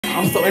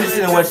I'm so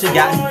interested in what she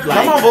got. Like,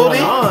 come on, booty.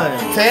 going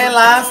on. 10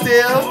 lines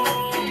still.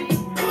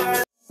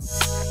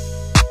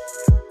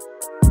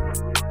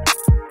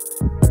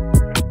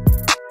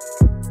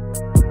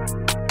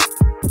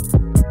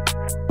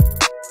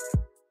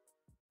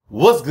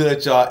 What's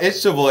good, y'all?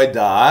 It's your boy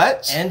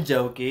Dodge and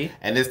Jokey,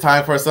 and it's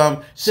time for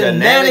some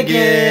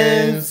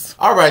shenanigans.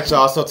 All right,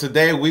 y'all. So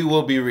today we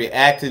will be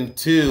reacting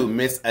to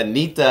Miss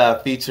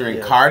Anitta featuring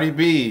Cardi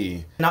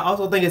B. And I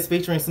also think it's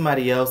featuring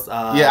somebody else.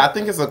 Yeah, I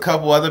think it's a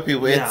couple other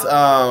people. Yeah. It's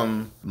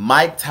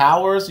Myke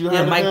Towers. You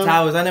heard of him? Myke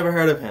Towers. I never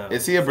heard of him.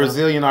 Is he a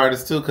Brazilian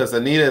artist too? Because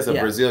Anitta is a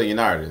Brazilian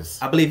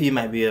artist. I believe he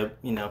might be a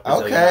Brazilian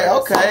okay,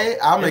 artist. Okay.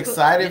 I'm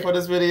excited for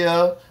this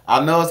video.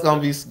 I know it's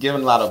gonna be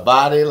giving a lot of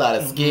body, a lot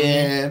of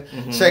skin,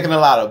 shaking a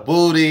lot of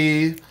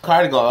booty.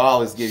 Cardi gonna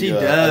always give you a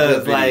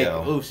good video.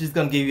 Like, ooh, she's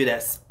gonna give you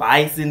that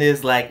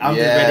spiciness. Like, I'm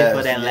just ready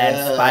for that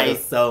last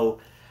spice. So.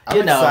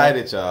 I'm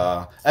excited,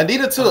 y'all.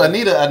 Anitta too.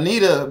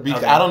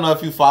 Anitta. I don't know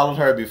if you followed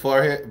her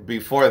before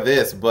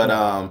this, but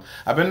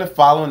I've been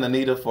following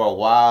Anitta for a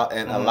while,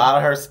 and a lot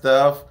of her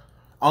stuff.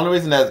 Only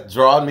reason that's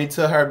drawn me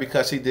to her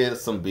because she did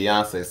some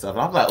Beyonce stuff. And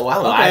I'm like, oh, I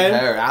like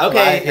her. I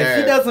like her. If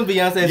she does some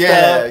Beyonce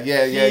stuff,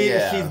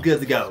 yeah. She's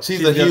good to go.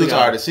 She's a huge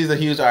artist. She's a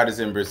huge artist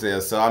in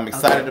Brazil. So I'm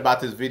excited about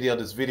this video.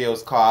 This video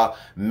is called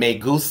Me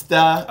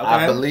Gusta.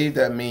 I believe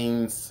that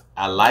means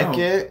I like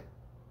it.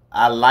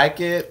 I like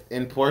it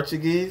in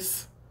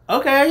Portuguese.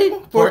 Okay,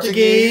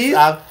 Portuguese.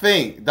 I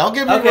think. Don't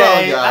get me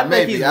wrong, y'all.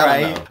 Maybe.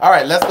 I don't know. All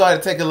right, let's go ahead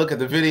and take a look at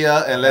the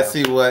video and let's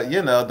see what,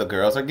 the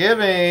girls are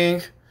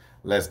giving.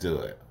 Let's do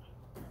it.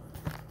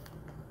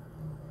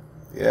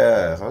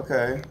 Yes,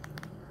 okay.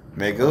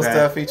 Me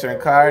Gusta featuring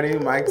Cardi,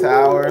 Myke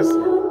Towers.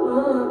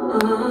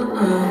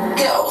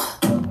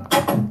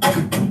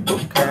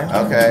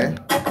 Okay.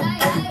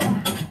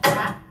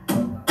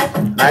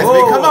 Nice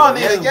beat. Come on,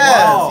 Anitta.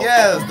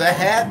 Yes. The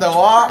hat, the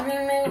walk.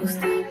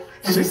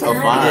 She's so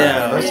fine.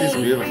 Yeah, she's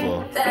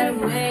beautiful.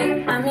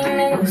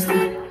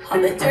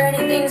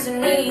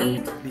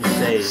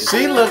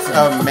 She looks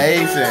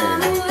amazing.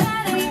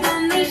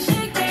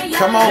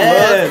 Come on,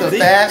 look, the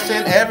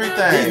fashion,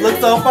 everything. These look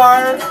so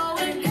far.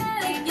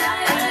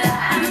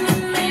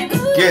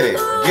 Get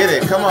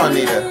it. Come on,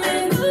 Anitta.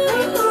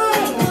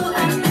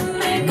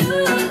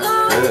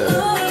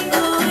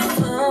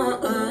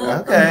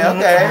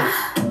 Okay.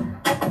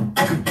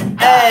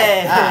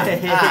 Hey!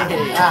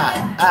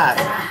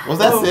 Was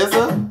that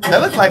SZA?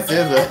 That looks like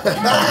SZA.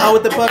 Oh,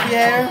 with the puffy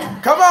hair?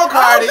 Come on,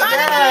 Cardi.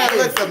 Yeah, it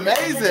looks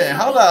amazing.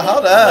 Hold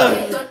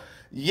up.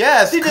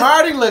 Yes,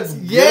 Cardi looks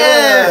good.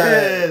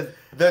 Yes.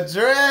 The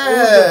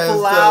dress. The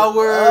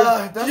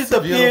flowers. She just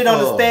appeared on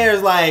the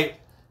stairs like,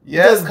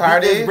 yes,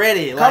 Cardi. Just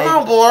ready. Come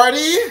on,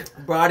 Brody.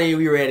 Brody,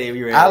 we ready.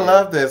 I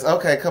love this.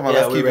 Okay, come on,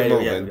 let's keep it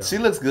moving. She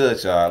looks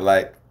good, y'all.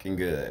 Like,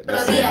 good.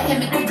 Let's see.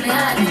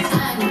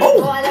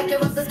 Oh!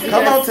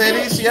 Come on,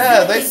 titties.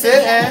 Yeah, they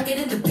sitting.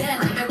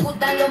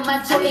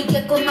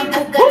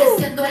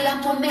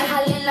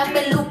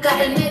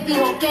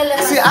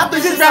 See, I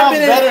think this sounds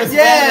better in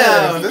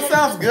Spanish. This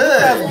sounds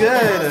good.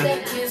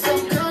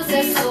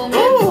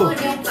 Ooh.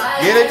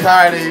 Get it,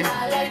 Cardi.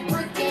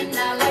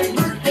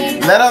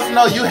 Let us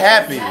know you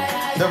happy.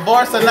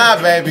 Divorce or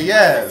not, baby.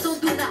 Yes.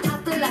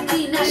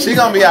 She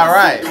gonna be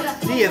alright.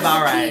 She is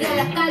alright.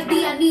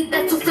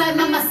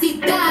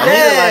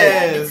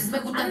 Yes.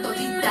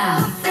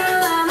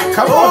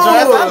 Come on,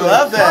 dress. I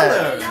love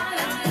that.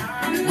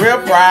 Real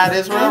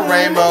pride-ish, real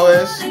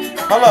rainbow-ish.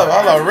 Hold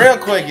up, real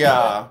quick,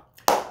 y'all.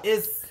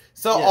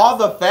 All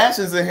the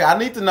fashions in here, I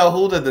need to know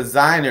who the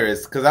designer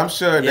is, because I'm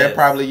sure they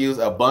probably use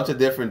a bunch of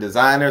different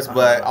designers,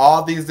 but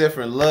all these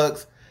different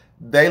looks,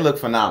 they look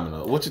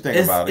phenomenal. What you think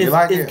about it? You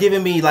like it? It's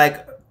giving me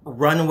like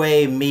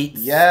runway meets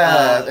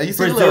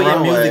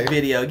Brazilian music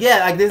video.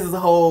 Yeah, like this is a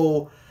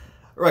whole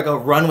like a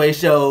runway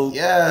show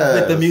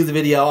with the music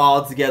video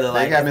all together.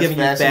 Like it's giving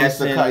you fashion. Miss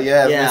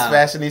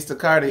Fashionista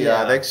Cardi.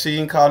 She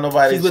didn't call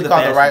nobody. She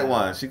called the right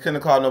one. She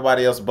couldn't call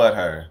nobody else but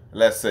her.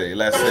 Let's see.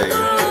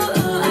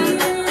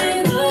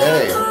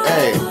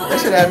 Hey, that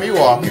should have me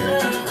walking.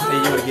 Hey,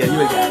 you would get it.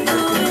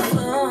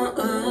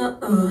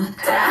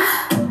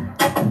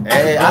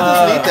 Hey, I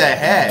just need that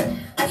hat.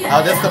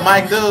 Oh, that's the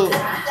Myke dude.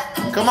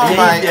 Come on,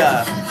 Myke.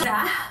 Yes.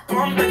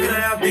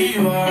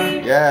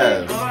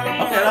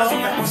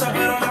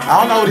 I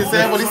don't know what he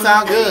said, but he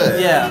sound good.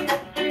 Yeah.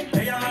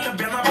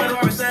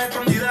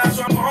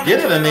 Get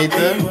it,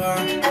 Anitta.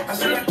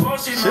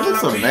 She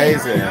looks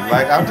amazing.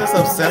 Like, I'm just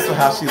obsessed with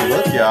how she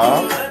look,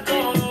 y'all.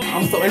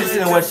 I'm so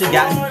interested in what she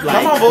got. Like,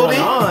 come on, booty.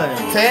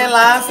 10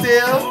 lines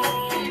still.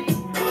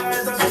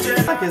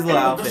 It's like his little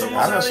outfit.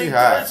 I know she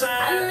hot.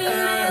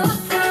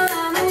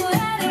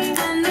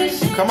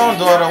 Come on,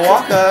 daughter,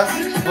 walk us.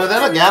 Was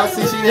that a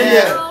Galaxy she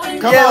had?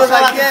 Come on,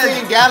 shout out to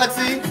Team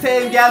Galaxy.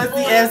 Team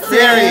Galaxy S.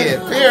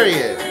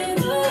 Period.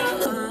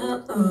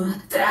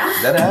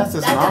 That ass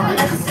is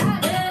nice.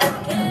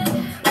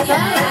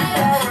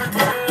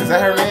 Is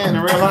that her man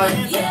in real life?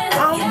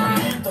 I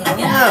don't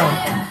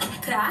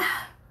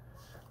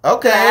know.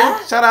 Okay.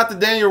 Shout out to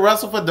Daniel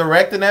Russell for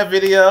directing that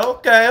video.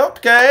 Okay.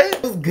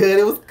 It was good.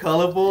 It was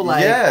colorful.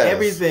 Like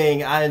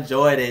everything. I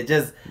enjoyed it.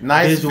 Just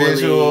nice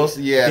visuals.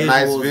 Yeah,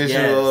 nice visuals.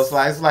 Yes.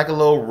 Like it's like a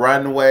little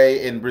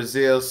runway in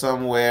Brazil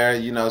somewhere.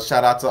 You know,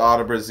 shout out to all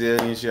the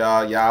Brazilians,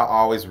 y'all. Y'all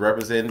always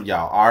representing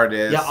y'all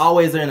artists. Y'all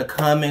always are in the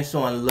comments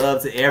showing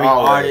love to every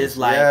artist.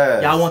 Like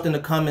y'all want them to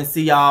come and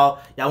see y'all.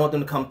 Y'all want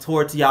them to come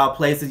tour to y'all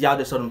places. Y'all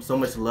just show them so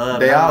much love.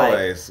 They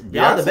always. Like,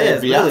 y'all the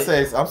best. Beyonce's.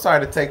 Really. I'm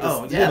sorry to take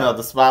this, you know,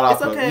 the spot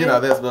off. Okay. You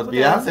know,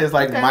 Beyonce is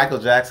like Michael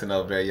Jackson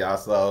over there, y'all.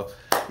 So,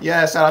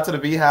 yeah, shout out to the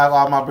Beehive,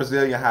 all my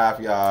Brazilian hive,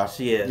 y'all.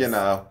 She is. You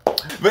know.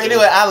 But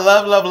anyway, I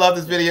love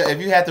this video. If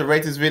you had to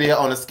rate this video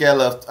on a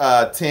scale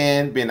of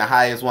 10, being the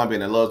highest one,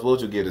 being the lowest, what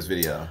would you give this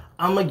video?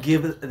 I'm gonna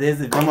give this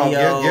video. Come on,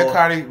 give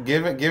Cardi,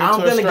 give it to her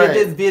straight. I'm gonna give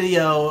this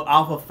video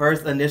off of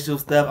first initial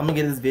stuff. I'm gonna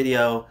give this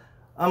video.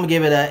 I'm gonna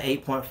give it an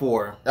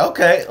 8.4.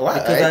 Okay, wow,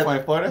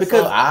 8.4. That's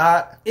so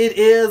odd. It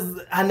is,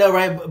 I know,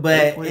 right?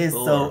 But it's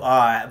so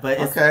odd. But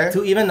it's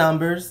two even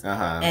numbers,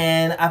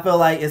 and I feel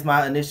like it's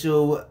my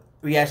initial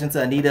reaction to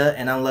Anitta,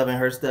 and I'm loving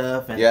her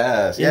stuff. And,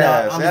 I'm just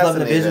loving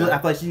the visuals. I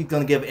feel like she's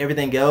gonna give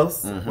everything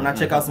else when I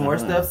check out some more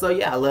stuff. So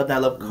yeah, I love that. I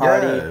love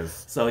Cardi.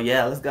 Yes. So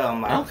yeah, let's go.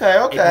 I'm like,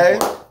 okay.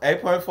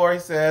 8.4. He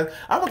says.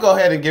 I'm gonna go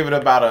ahead and give it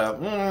about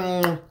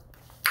a.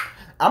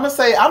 I'm gonna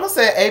say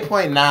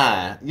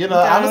 8.9. You know,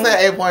 I'm gonna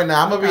say 8.9.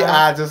 I'm gonna be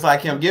odd just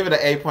like him. Give it an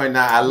 8.9.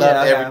 I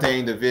love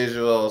everything, the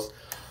visuals,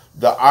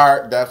 the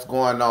art that's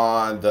going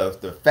on,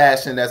 the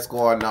fashion that's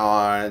going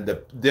on,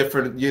 the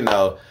different, you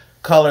know,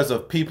 colors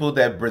of people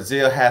that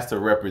Brazil has to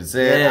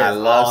represent. Yes, I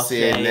love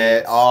seeing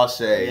that. All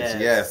shades.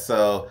 Yes.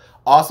 So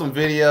awesome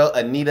video,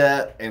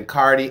 Anitta and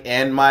Cardi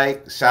and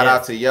Myke. Shout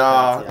out to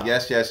y'all.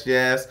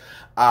 Yes.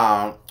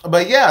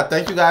 But yeah,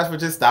 thank you guys for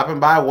just stopping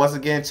by once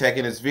again,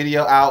 checking this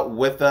video out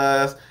with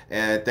us,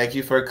 and thank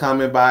you for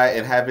coming by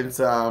and having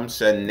some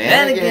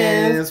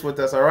shenanigans with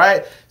us. All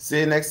right, see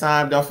you next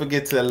time. Don't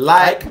forget to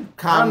like,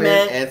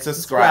 comment, and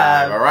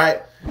subscribe. All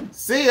right,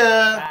 see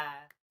ya.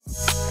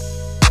 Bye.